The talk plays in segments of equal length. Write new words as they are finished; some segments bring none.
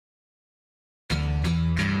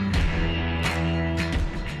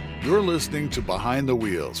You're listening to Behind the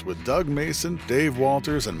Wheels with Doug Mason, Dave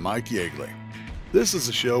Walters, and Mike Yeagley. This is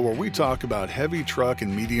a show where we talk about heavy truck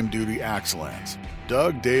and medium-duty Axelans.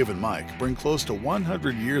 Doug, Dave, and Mike bring close to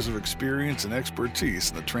 100 years of experience and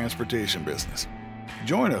expertise in the transportation business.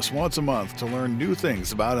 Join us once a month to learn new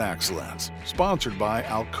things about Axelans. Sponsored by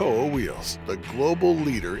Alcoa Wheels, the global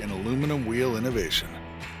leader in aluminum wheel innovation.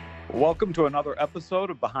 Welcome to another episode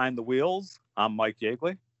of Behind the Wheels. I'm Mike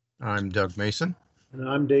Yeagley. I'm Doug Mason. And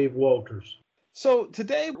I'm Dave Walters. So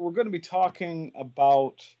today we're going to be talking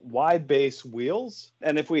about wide base wheels.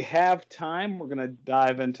 And if we have time, we're going to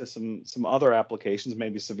dive into some other applications,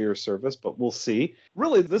 maybe severe service, but we'll see.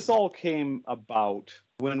 Really, this all came about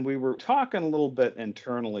when we were talking a little bit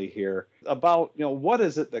internally here about, what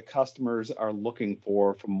is it that customers are looking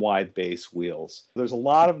for from wide base wheels? There's a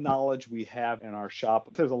lot of knowledge we have in our shop.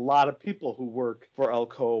 There's a lot of people who work for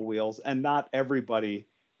Alcoa Wheels, and not everybody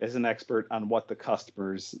is an expert on what the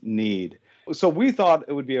customers need. So we thought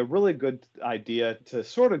it would be a really good idea to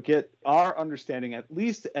sort of get our understanding, at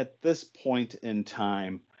least at this point in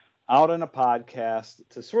time, out on a podcast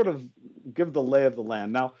to sort of give the lay of the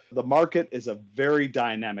land. Now, the market is a very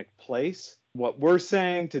dynamic place. What we're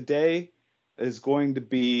saying today is going to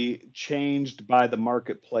be changed by the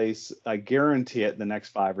marketplace. I guarantee it in the next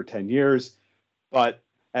 5 or 10 years. But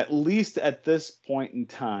at least at this point in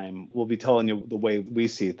time, we'll be telling you the way we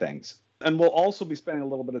see things. And we'll also be spending a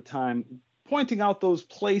little bit of time pointing out those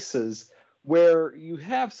places where you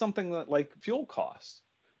have something like fuel cost.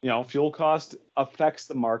 Fuel cost affects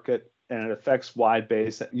the market, and it affects wide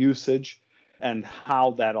base usage and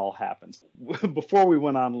how that all happens. Before we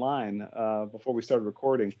went online, before we started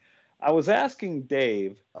recording, I was asking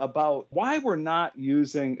Dave about why we're not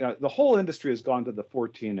using, the whole industry has gone to the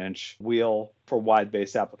 14-inch wheel for wide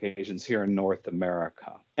base applications here in North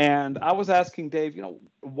America. And I was asking Dave,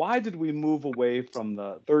 why did we move away from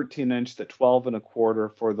the 13-inch, the 12 and a quarter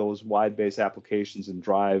for those wide base applications and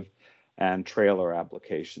drive and trailer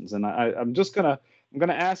applications? And I'm going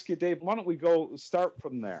to ask you, Dave, why don't we start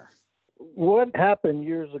from there? What happened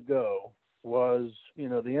years ago was,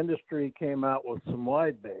 the industry came out with some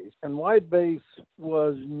wide base, and wide base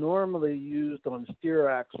was normally used on steer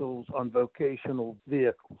axles on vocational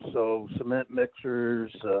vehicles. So cement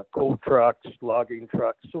mixers, coal trucks, logging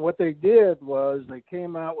trucks. So what they did was they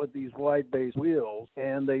came out with these wide base wheels,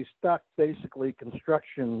 and they stuck basically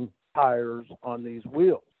construction tires on these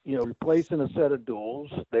wheels. Replacing a set of duals.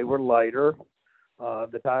 They were lighter.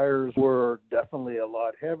 The tires were definitely a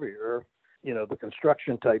lot heavier, the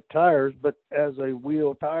construction type tires, but as a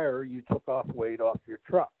wheel tire, you took off weight off your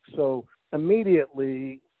truck. So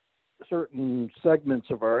immediately, certain segments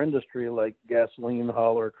of our industry, like gasoline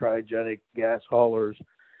hauler, cryogenic gas haulers,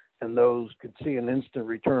 and those could see an instant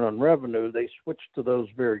return on revenue, they switched to those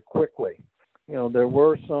very quickly. There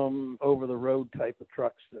were some over-the-road type of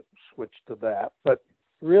trucks that switched to that, but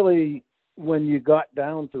really, when you got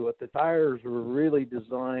down to it, the tires were really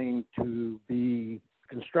designed to be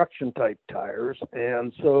construction type tires,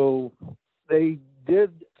 and so they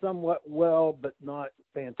did somewhat well, but not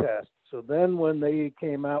fantastic. So then when they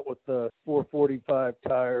came out with the 445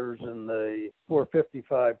 tires and the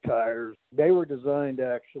 455 tires, they were designed to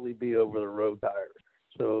actually be over-the-road tires.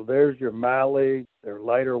 So there's your mileage, they're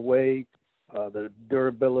lighter weight, the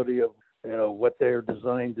durability of what they're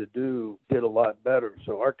designed to do did a lot better.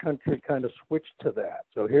 So our country kind of switched to that.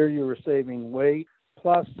 So here you were saving weight,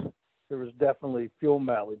 plus there was definitely fuel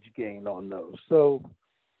mileage gain on those. So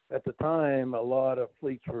at the time, a lot of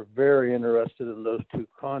fleets were very interested in those two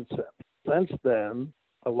concepts. Since then,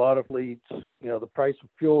 a lot of fleets, the price of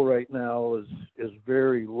fuel right now is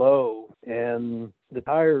very low, and the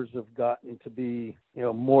tires have gotten to be,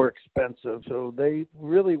 more expensive. So they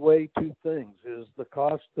really weigh two things: is the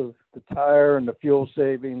cost of the tire and the fuel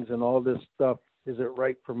savings and all this stuff, is it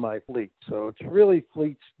right for my fleet? So it's really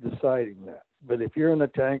fleets deciding that. But if you're in a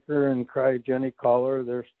tanker and cryogenic hauler,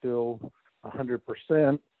 they're still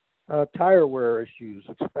 100%. Tire wear issues,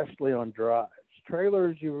 especially on drives.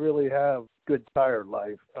 Trailers, you really have good tire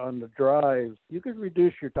life. On the drives, you could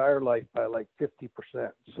reduce your tire life by like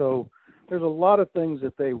 50%. So there's a lot of things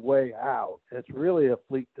that they weigh out. It's really a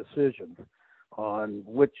fleet decision on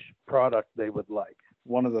which product they would like.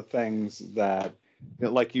 One of the things that,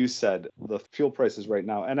 like you said, the fuel prices right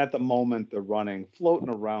now, and at the moment they're floating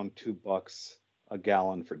around $2 a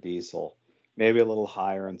gallon for diesel. Maybe a little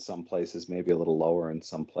higher in some places, maybe a little lower in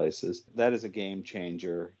some places. That is a game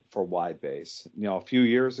changer for wide base. A few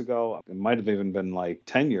years ago, it might have even been like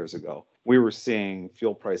 10 years ago, we were seeing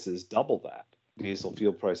fuel prices double that. Diesel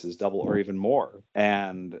fuel prices double or even more.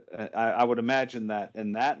 And I would imagine that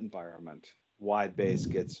in that environment, wide base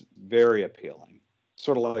gets very appealing.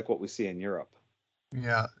 sort of like what we see in Europe.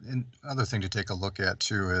 Yeah, and other thing to take a look at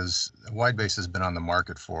too is wide base has been on the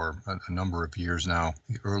market for a number of years now.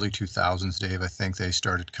 The early 2000s, Dave, I think they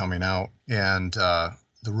started coming out, and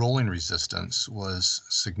the rolling resistance was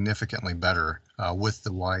significantly better with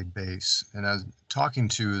the wide base. And as talking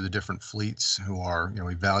to the different fleets who are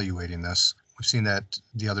evaluating this, we've seen that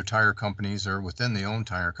the other tire companies, or within the own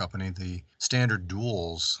tire company, the standard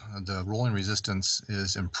duals, the rolling resistance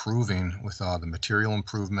is improving with the material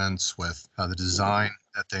improvements, with the design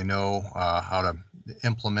that they know how to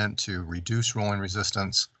implement to reduce rolling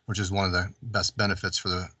resistance, which is one of the best benefits for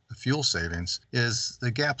the fuel savings, is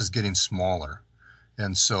the gap is getting smaller.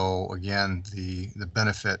 And so, again, the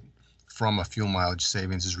benefit from a fuel mileage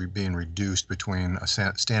savings is being reduced between a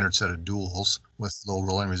standard set of duals with low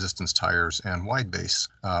rolling resistance tires and wide base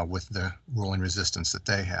with the rolling resistance that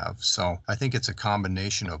they have. So I think it's a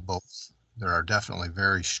combination of both. There are definitely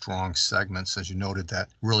very strong segments, as you noted, that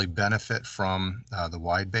really benefit from the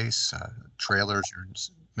wide base. Trailers, you're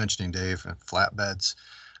mentioning, Dave, and flatbeds,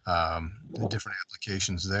 the different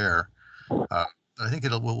applications there. But I think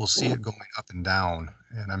we'll see it going up and down,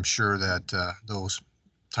 and I'm sure that those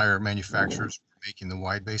tire manufacturers making the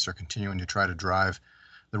wide base are continuing to try to drive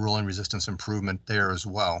the rolling resistance improvement there as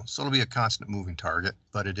well. So it'll be a constant moving target,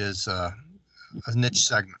 but it is a niche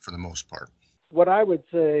segment for the most part. What I would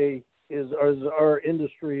say is as our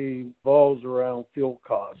industry evolves around fuel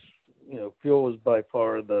costs, fuel is by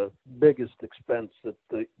far the biggest expense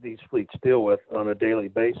that these fleets deal with on a daily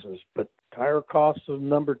basis, but tire costs are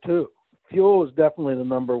number two. Fuel is definitely the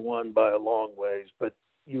number one by a long ways, but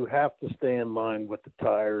you have to stay in line with the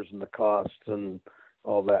tires and the costs and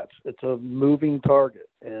all that. It's a moving target.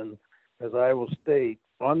 And as I will state,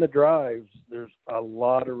 on the drives, there's a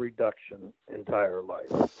lot of reduction in tire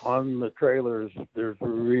life. On the trailers, there's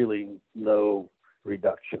really no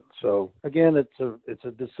reduction. So again, it's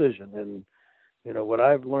a decision. And what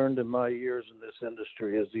I've learned in my years in this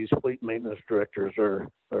industry is these fleet maintenance directors are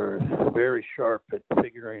very sharp at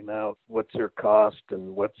figuring out what's their cost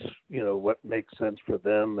and what makes sense for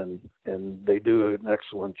them, and they do an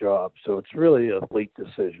excellent job. So it's really a fleet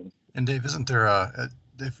decision. And Dave, isn't there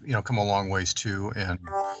they've come a long ways too in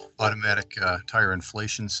automatic tire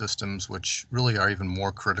inflation systems, which really are even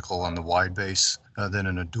more critical on the wide base than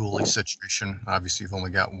in a dually situation. Obviously, you've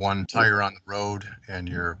only got one tire on the road, and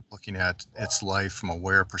you're looking at its life from a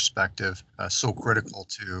wear perspective. So critical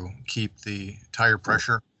to keep the tire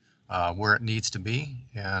pressure where it needs to be,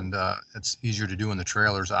 and it's easier to do in the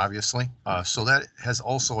trailers, obviously. So that has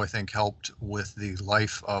also, I think, helped with the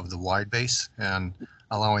life of the wide base and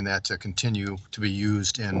allowing that to continue to be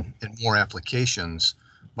used in more applications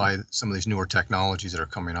by some of these newer technologies that are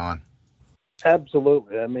coming on.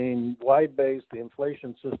 Absolutely. I mean, wide base, the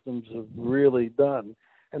inflation systems have really done,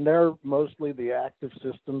 and they're mostly the active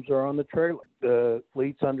systems are on the trailer. The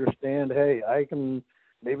fleets understand, hey, I can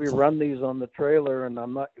maybe run these on the trailer and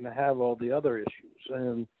I'm not going to have all the other issues.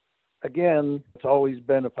 And again, it's always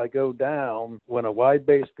been if I go down, when a wide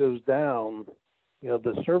base goes down,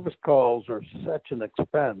 the service calls are such an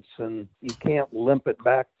expense, and you can't limp it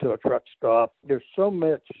back to a truck stop. There's so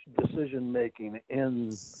much decision making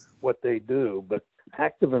in what they do, but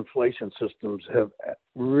active inflation systems have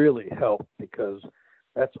really helped because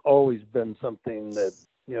that's always been something that,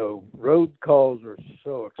 road calls are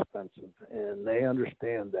so expensive, and they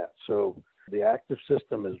understand that. So the active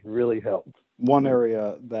system has really helped. One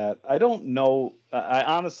area that I don't know, I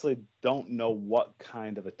honestly don't know what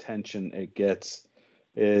kind of attention it gets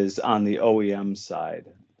is on the OEM side.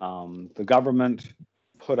 The government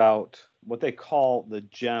put out what they call the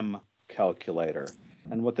GEM calculator.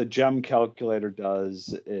 And what the GEM calculator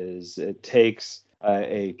does is it takes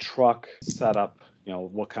a truck setup,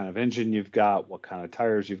 what kind of engine you've got, what kind of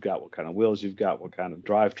tires you've got, what kind of wheels you've got, what kind of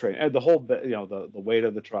drivetrain, and the whole bit, the weight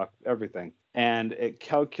of the truck, everything. And it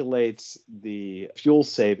calculates the fuel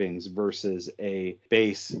savings versus a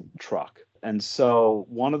base truck. And so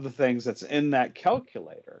one of the things that's in that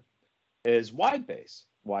calculator is wide base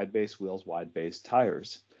wheels, wide base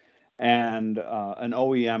tires. And an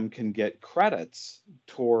OEM can get credits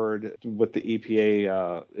toward with the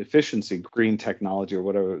EPA efficiency, green technology or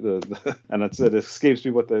whatever, and it escapes me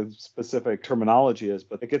what the specific terminology is,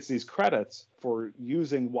 but it gets these credits for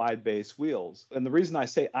using wide base wheels. And the reason I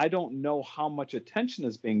say I don't know how much attention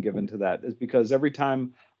is being given to that is because every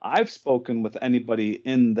time I've spoken with anybody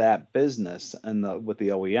in that business and with the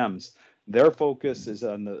OEMs, their focus is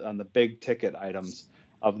on the big ticket items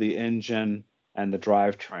of the engine and the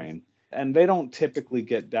drivetrain. And they don't typically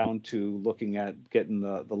get down to looking at getting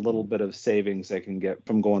the little bit of savings they can get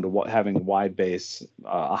from going to having wide base,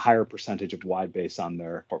 a higher percentage of wide base on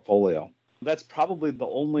their portfolio. That's probably the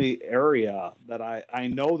only area that I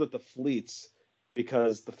know that the fleets,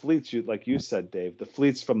 because the fleets, like you said, Dave, the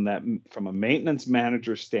fleets from a maintenance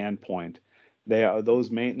manager standpoint, those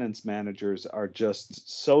maintenance managers are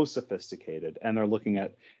just so sophisticated, and they're looking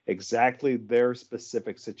at exactly their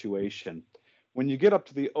specific situation. When you get up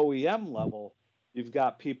to the OEM level, you've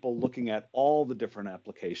got people looking at all the different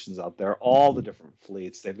applications out there, all the different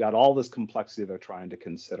fleets. They've got all this complexity they're trying to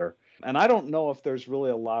consider. And I don't know if there's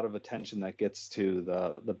really a lot of attention that gets to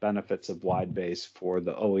the benefits of wide base for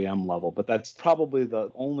the OEM level, but that's probably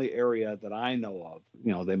the only area that I know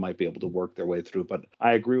of. They might be able to work their way through, but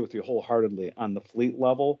I agree with you wholeheartedly on the fleet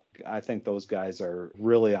level. I think those guys are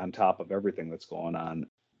really on top of everything that's going on.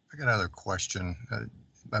 I got another question.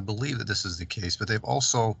 I believe that this is the case, but they've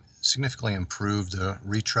also significantly improved the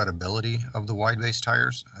retreadability of the wide base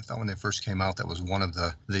tires. I thought when they first came out, that was one of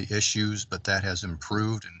the issues, but that has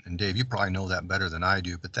improved. And Dave, you probably know that better than I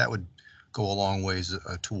do, but that would go a long ways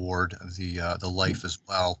toward the life as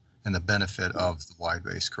well and the benefit of the wide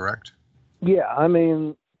base, correct? Yeah, I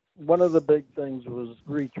mean, one of the big things was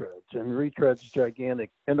retreads, and retreads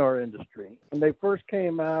gigantic in our industry. When they first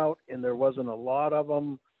came out and there wasn't a lot of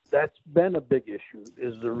them, that's been a big issue,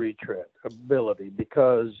 is the retread ability,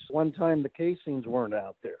 because one time the casings weren't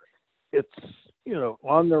out there. It's,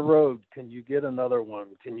 on the road, can you get another one?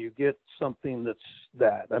 Can you get something that's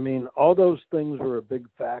that? I mean, all those things were a big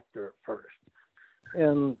factor at first.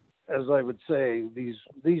 And as I would say,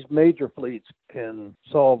 these major fleets can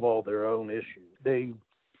solve all their own issues. They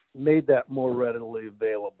made that more readily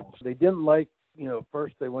available. So they didn't like,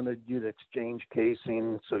 first they wanted you to exchange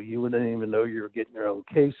casing, so you wouldn't even know you were getting your own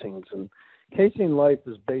casings. And casing life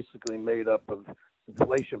is basically made up of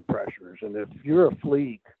inflation pressures. And if you're a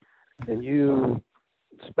fleet and you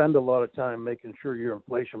spend a lot of time making sure your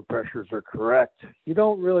inflation pressures are correct, you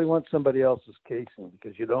don't really want somebody else's casing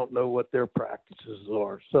because you don't know what their practices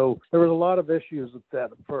are. So there was a lot of issues with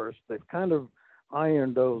that at first. They've kind of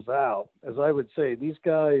ironed those out. As I would say, these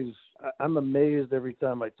guys, I'm amazed every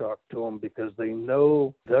time I talk to them because they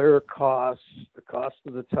know their costs, the cost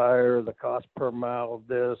of the tire, the cost per mile of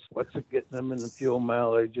this, what's it getting them in the fuel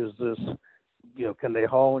mileage, is this, can they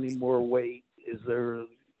haul any more weight? Is their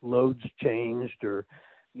loads changed? Or,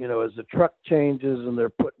 as the truck changes and they're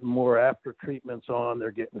putting more after treatments on,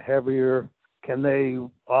 they're getting heavier. Can they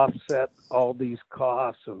offset all these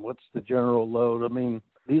costs, and what's the general load? I mean,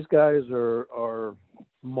 these guys are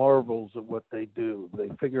marvels at what they do. They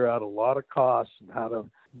figure out a lot of costs and how to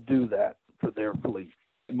do that for their fleet.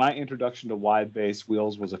 My introduction to wide base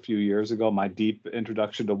wheels was a few years ago. My deep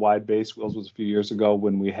introduction to wide base wheels was a few years ago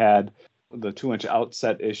when we had the 2-inch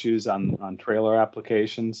outset issues on trailer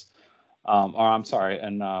applications,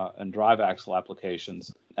 and drive axle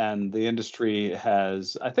applications. And the industry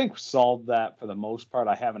has, I think, solved that for the most part.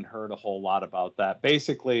 I haven't heard a whole lot about that.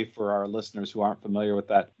 Basically, for our listeners who aren't familiar with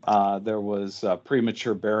that, there was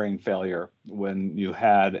premature bearing failure when you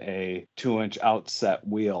had a 2-inch outset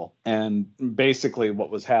wheel. And basically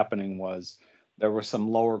what was happening was there were some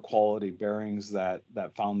lower quality bearings that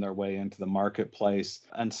found their way into the marketplace.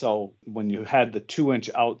 And so when you had the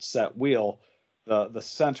 2-inch outset wheel, the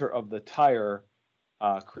center of the tire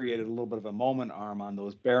created a little bit of a moment arm on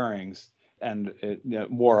those bearings, and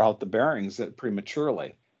it wore out the bearings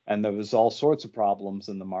prematurely. And there was all sorts of problems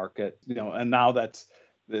in the market, and now that's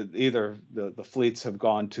either the fleets have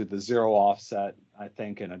gone to the zero offset, I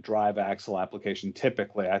think, in a drive axle application.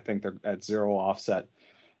 Typically, I think they're at zero offset.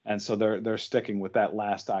 And so they're sticking with that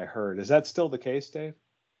last I heard. Is that still the case, Dave?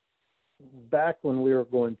 Back when we were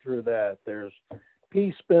going through that, there's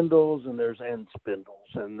P spindles and there's end spindles,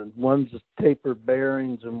 and the one's tapered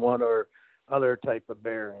bearings and one are other type of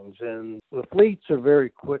bearings. And the fleets are very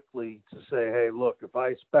quickly to say, hey, look, if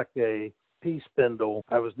I spec a P spindle,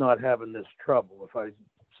 I was not having this trouble. If I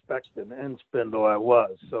spec'd an end spindle, I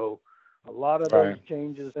was. So a lot of those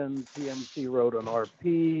changes, and PMC wrote an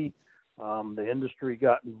RP. The industry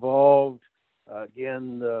got involved.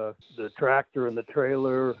 Again, the tractor and the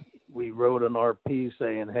trailer, we wrote an RP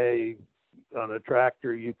saying, hey, on a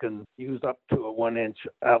tractor, you can use up to a 1-inch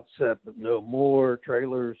outset, but no more.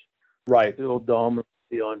 Trailers, still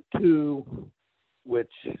dominantly on 2,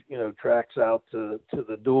 which, tracks out to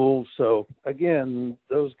the dual. So again,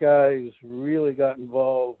 those guys really got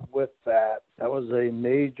involved with that. That was a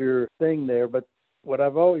major thing there. But what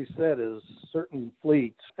I've always said is certain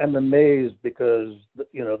fleets, I'm amazed because,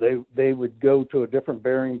 they would go to a different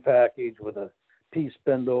bearing package with a P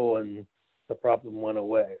spindle and the problem went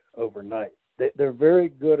away overnight. They're very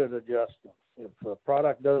good at adjusting. If a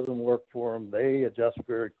product doesn't work for them, they adjust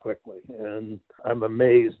very quickly. And I'm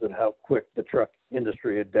amazed at how quick the truck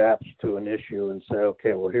industry adapts to an issue and say,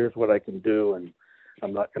 okay, well, here's what I can do, and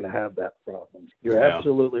I'm not going to have that problem. You're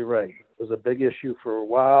absolutely right. It was a big issue for a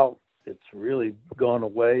while. It's really gone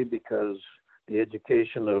away because the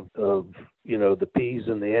education of the P's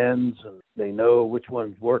and the N's, and they know which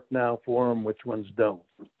ones work now for them, which ones don't.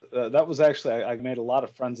 That was actually, I made a lot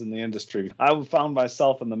of friends in the industry. I found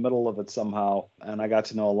myself in the middle of it somehow, and I got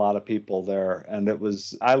to know a lot of people there. And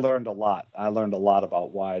I learned a lot. I learned a lot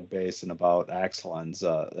about wide base and about axle ends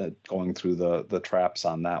going through the traps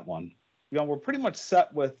on that one. We're pretty much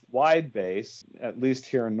set with wide base, at least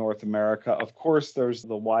here in North America. Of course, there's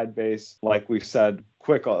the wide base, like we said,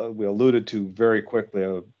 we alluded to very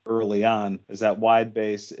quickly early on, is that wide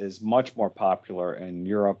base is much more popular in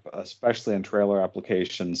Europe, especially in trailer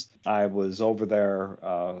applications. I was over there,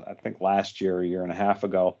 I think last year, a year and a half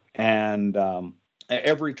ago, and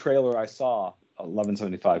every trailer I saw,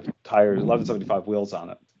 1175 tires, 1175 wheels on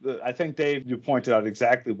it. I think, Dave, you pointed out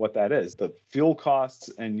exactly what that is. The fuel costs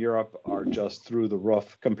in Europe are just through the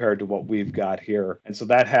roof compared to what we've got here. And so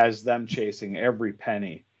that has them chasing every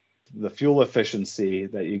penny. The fuel efficiency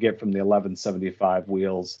that you get from the 1175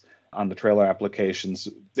 wheels on the trailer applications,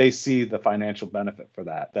 they see the financial benefit for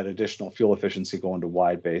that additional fuel efficiency going to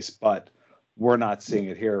wide base. But we're not seeing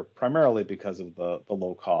it here primarily because of the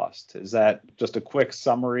low cost. Is that just a quick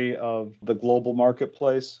summary of the global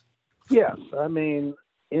marketplace? Yes. I mean,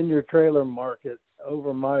 in your trailer market,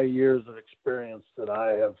 over my years of experience that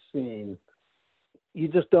I have seen, you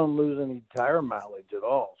just don't lose any tire mileage at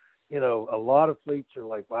all. A lot of fleets are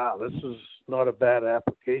like, wow, this is not a bad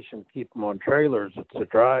application. Keep them on trailers. It's the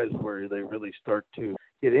drives where they really start to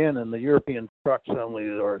get in. And the European trucks only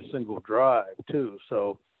are a single drive too.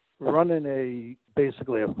 So running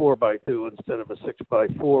basically a 4x2 instead of a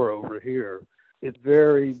 6x4 over here, it's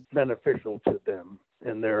very beneficial to them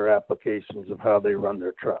in their applications of how they run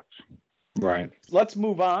their trucks. Right. Let's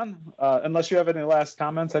move on. Unless you have any last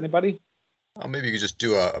comments, anybody? Maybe you could just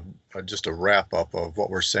do a wrap up of what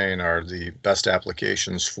we're saying are the best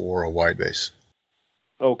applications for a wide base.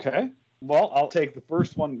 Okay. Well, I'll take the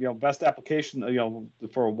first one. Best application,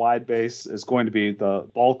 for a wide base is going to be the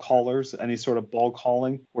bulk haulers, any sort of bulk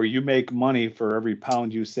hauling where you make money for every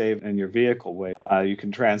pound you save in your vehicle weight. You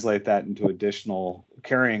can translate that into additional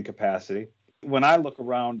carrying capacity. When I look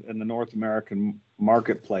around in the North American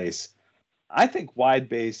marketplace, I think wide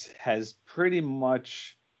base has pretty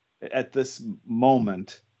much, at this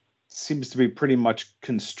moment, seems to be pretty much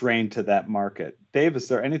constrained to that market. Dave, is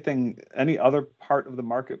there any other part of the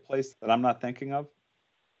marketplace that I'm not thinking of?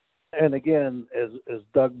 And again, as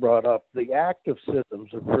Doug brought up, the active systems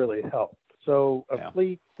have really helped. So a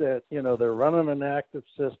fleet that, they're running an active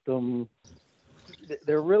system,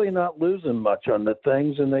 they're really not losing much on the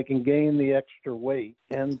things, and they can gain the extra weight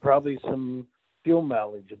and probably some fuel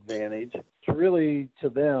mileage advantage. It's really, to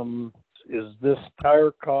them, is this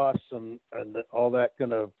tire costs and all that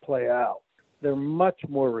going to play out? They're much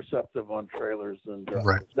more receptive on trailers than drivers.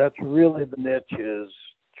 Right. That's really the niche, is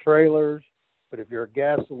trailers. But if you're a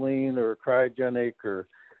gasoline or a cryogenic or,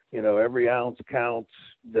 every ounce counts,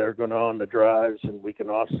 they're going on the drives, and we can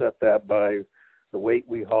offset that by the weight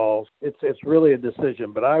we haul. It's really a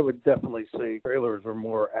decision, but I would definitely say trailers are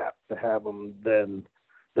more apt to have them than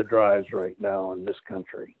the drives right now in this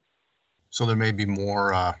country. So there may be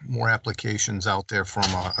more applications out there from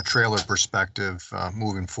a trailer perspective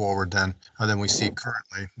moving forward than we see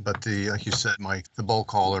currently. But like you said, Mike, the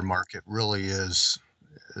bulk hauler market really is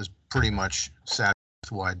pretty much sat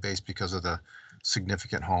with wide base because of the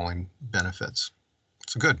significant hauling benefits.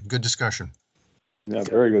 It's a good discussion. Yeah,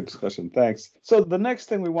 very good discussion. Thanks. So the next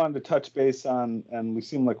thing we wanted to touch base on, and we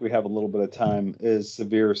seem like we have a little bit of time, is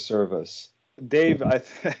severe service. Dave,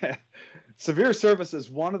 severe service is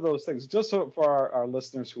one of those things, just so for our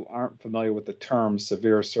listeners who aren't familiar with the term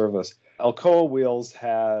severe service. Alcoa Wheels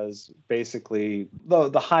has basically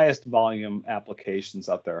the highest volume applications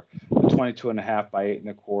out there, 22.5 by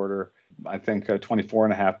 8.25, I think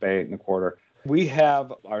 24.5 by 8.25. We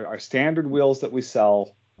have our standard wheels that we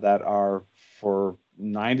sell that are for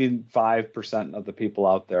 95% of the people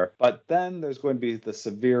out there. But then there's going to be the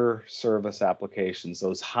severe service applications,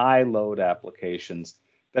 those high load applications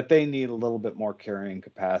that they need a little bit more carrying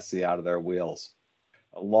capacity out of their wheels.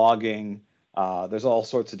 Logging, there's all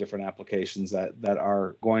sorts of different applications that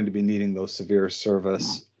are going to be needing those severe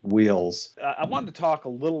service wheels. I wanted to talk a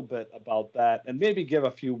little bit about that and maybe give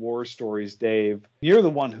a few war stories, Dave. You're the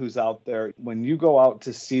one who's out there. When you go out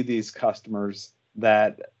to see these customers,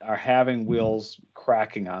 that are having wheels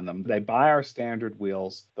cracking on them. They buy our standard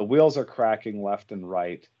wheels. The wheels are cracking left and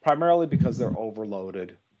right, primarily because they're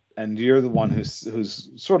overloaded. And you're the one who's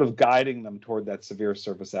sort of guiding them toward that severe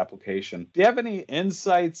service application. Do you have any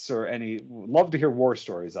insights or love to hear war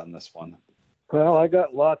stories on this one? Well, I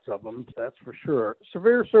got lots of them, that's for sure.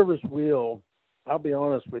 Severe service wheel, I'll be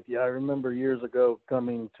honest with you. I remember years ago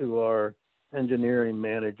coming to our engineering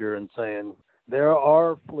manager and saying, there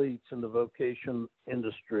are fleets in the vocation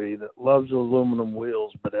industry that loves aluminum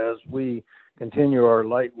wheels, but as we continue our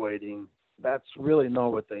lightweighting, that's really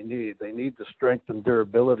not what they need. They need the strength and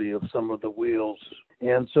durability of some of the wheels.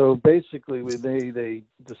 And so basically we made a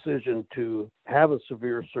decision to have a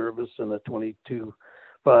severe service in a 22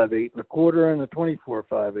 5/8 1/4 and a 24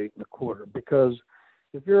 5/8 1/4, because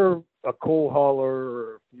if you're a coal hauler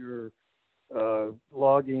or if you're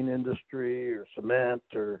logging industry or cement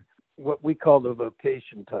or what we call the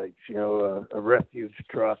vocation types, a refuge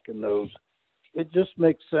truck and those, it just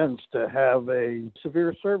makes sense to have a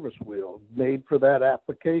severe service wheel made for that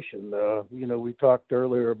application. We talked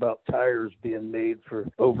earlier about tires being made for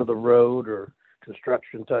over the road or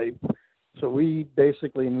construction type. So we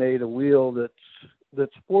basically made a wheel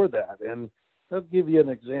that's for that. And I'll give you an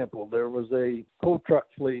example. There was a coal truck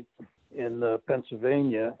fleet in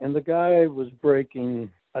Pennsylvania, and the guy was breaking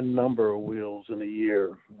a number of wheels in a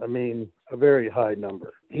year. I mean, a very high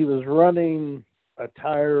number. He was running a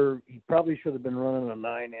tire. He probably should have been running a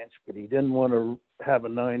 9-inch, but he didn't want to have a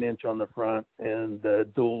 9-inch on the front and the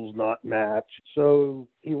duals not match. So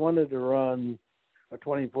he wanted to run a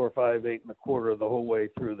 24 5/8 1/4 the whole way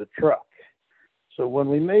through the truck. So when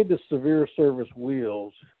we made the severe service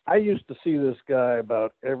wheels, I used to see this guy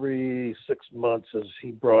about every 6 months as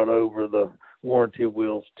he brought over the warranty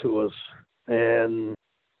wheels to us. And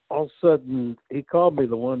all of a sudden, he called me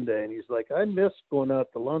the one day, and he's like, I miss going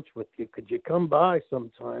out to lunch with you. Could you come by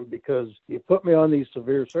sometime? Because you put me on these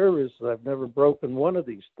severe services. I've never broken one of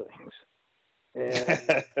these things.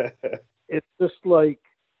 And it's just like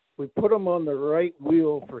we put him on the right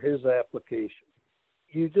wheel for his application.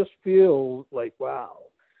 You just feel like, wow,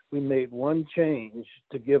 we made one change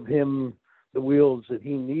to give him the wheels that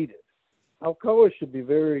he needed. Alcoa should be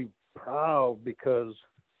very proud because,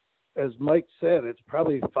 as Mike said, it's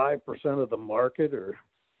probably 5% of the market, or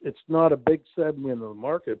it's not a big segment of the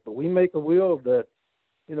market, but we make a wheel that,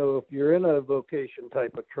 if you're in a vocation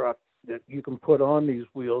type of truck, that you can put on these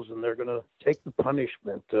wheels and they're going to take the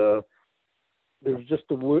punishment. There's just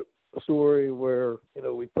a story where,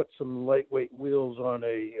 we put some lightweight wheels on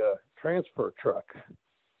a transfer truck.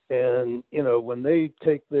 And, when they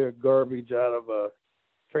take their garbage out of a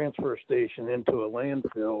transfer station into a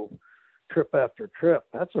landfill, trip after trip,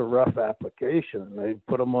 that's a rough application. They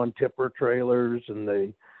put them on tipper trailers and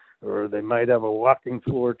they might have a walking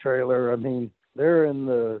floor trailer. I mean, they're in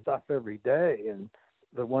the stuff every day. And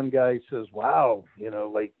the one guy says, wow,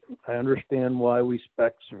 I understand why we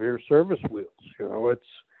spec severe service wheels.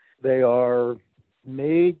 They are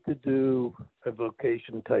made to do a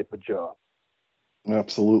vocation type of job.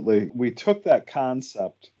 Absolutely. We took that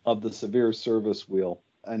concept of the severe service wheel,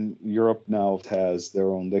 and Europe now has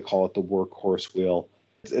their own, they call it the workhorse wheel.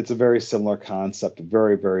 It's a very similar concept, a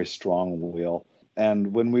very, very strong wheel.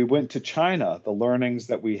 And when we went to China, the learnings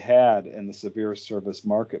that we had in the severe service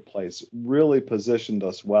marketplace really positioned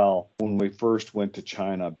us well when we first went to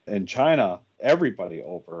China. In China, everybody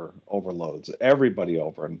overloads, everybody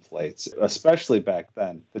overinflates, especially back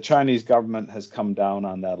then. The Chinese government has come down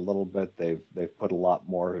on that a little bit. They've put a lot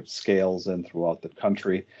more scales in throughout the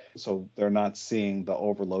country, so they're not seeing the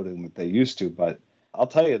overloading that they used to. But I'll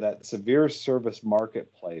tell you, that severe service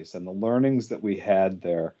marketplace and the learnings that we had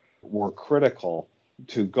there were critical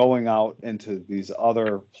to going out into these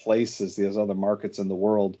other places, these other markets in the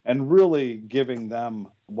world, and really giving them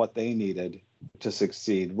what they needed to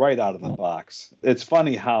succeed right out of the box. It's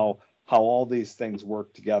funny how all these things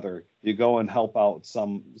work together. You go and help out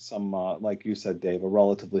some like you said, Dave, a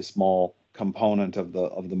relatively small component of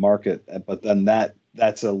the market, but then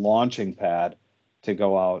that's a launching pad to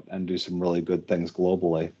go out and do some really good things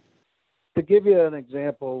globally. To give you an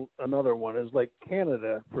example, another one is like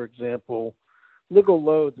Canada, for example. Legal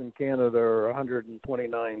loads in Canada are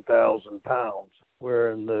 129,000 pounds,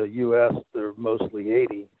 where in the U.S. they're mostly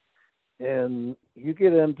 80. And you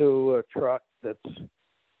get into a truck that's,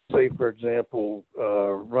 say, for example,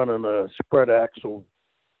 running a spread axle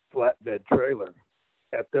flatbed trailer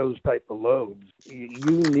at those type of loads,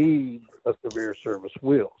 you need a severe service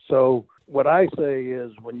wheel. So what I say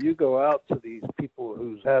is when you go out to these people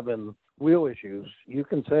who's having wheel issues, you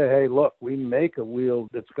can say, hey, look, we make a wheel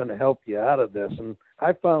that's going to help you out of this. And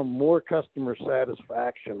I found more customer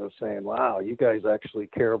satisfaction of saying, wow, you guys actually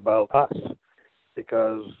care about us,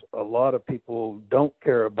 because a lot of people don't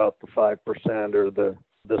care about the 5% or the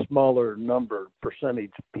smaller number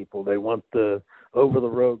percentage people. They want the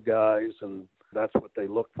over-the-road guys, and that's what they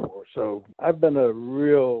look for. So I've been a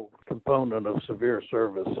real component of severe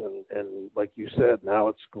service, and like you said, now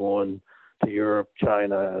it's going to Europe,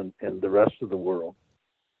 China, and the rest of the world.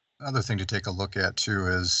 Another thing to take a look at too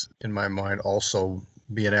is, in my mind, also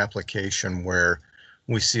be an application where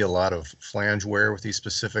we see a lot of flange wear with these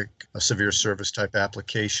specific severe service type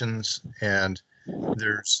applications, and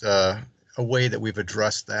there's a way that we've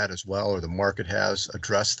addressed that as well, or the market has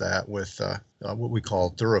addressed that with what we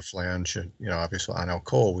call DuraFlange, obviously on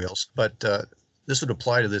Alcoa wheels. But this would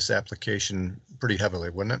apply to this application pretty heavily,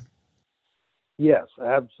 wouldn't it? Yes,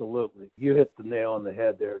 absolutely. You hit the nail on the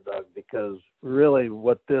head there, Doug, because really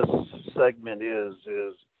what this segment is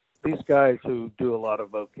these guys who do a lot of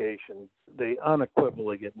vocation, they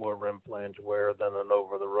unequivocally get more rim flange wear than an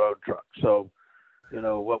over-the-road truck. So,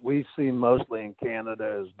 what we see mostly in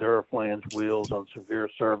Canada is DuraFlange wheels on severe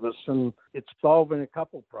service, and it's solving a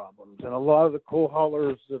couple problems. And a lot of the coal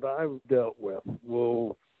haulers that I've dealt with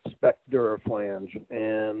will spec DuraFlange,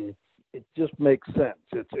 and it just makes sense.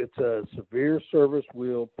 It's a severe service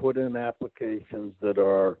wheel put in applications that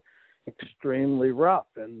are extremely rough,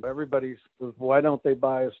 and everybody says, why don't they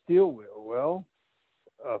buy a steel wheel? Well,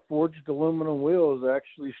 a forged aluminum wheel is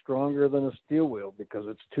actually stronger than a steel wheel because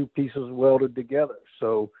it's two pieces welded together.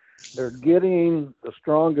 So they're getting the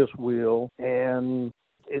strongest wheel, and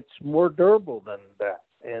it's more durable than that.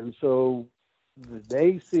 And so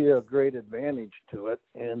they see a great advantage to it,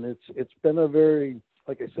 and it's been a very,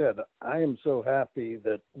 like I said, I am so happy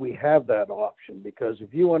that we have that option, because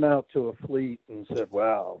if you went out to a fleet and said,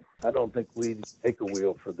 wow, I don't think we'd take a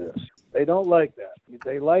wheel for this, they don't like that.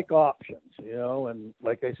 They like options, and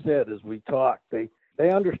like I said, as we talk, they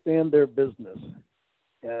understand their business.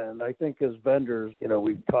 And I think as vendors,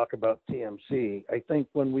 we talk about TMC. I think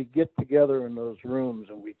when we get together in those rooms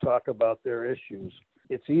and we talk about their issues,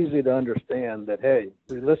 it's easy to understand that, hey,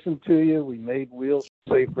 we listened to you, we made wheels.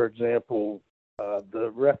 Say, for example,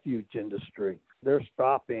 the refuge industry, they're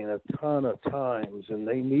stopping a ton of times, and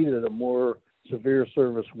they needed a more severe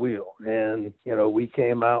service wheel. And, we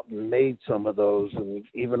came out and made some of those, and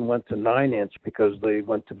even went to 9-inch because they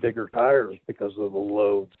went to bigger tires because of the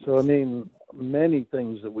load. So, many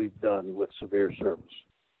things that we've done with severe service.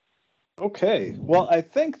 Okay. Well, I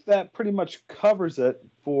think that pretty much covers it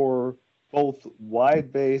for both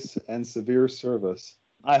wide base and severe service.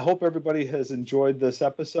 I hope everybody has enjoyed this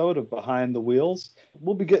episode of Behind the Wheels.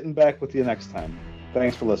 We'll be getting back with you next time.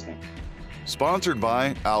 Thanks for listening. Sponsored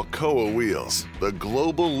by Alcoa Wheels, the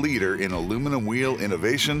global leader in aluminum wheel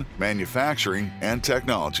innovation, manufacturing, and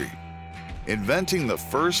technology. Inventing the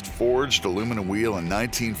first forged aluminum wheel in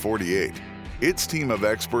 1948, its team of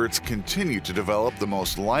experts continue to develop the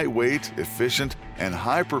most lightweight, efficient, and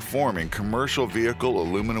high-performing commercial vehicle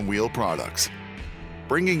aluminum wheel products.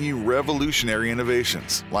 Bringing you revolutionary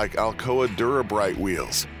innovations like Alcoa DuraBrite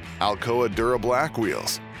wheels, Alcoa DuraBlack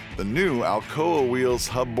wheels, the new Alcoa Wheels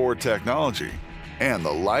hubboard technology, and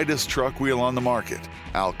the lightest truck wheel on the market,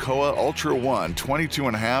 Alcoa Ultra One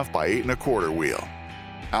 22.5 by 8.25 wheel.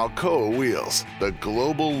 Alcoa Wheels, the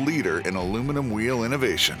global leader in aluminum wheel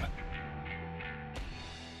innovation.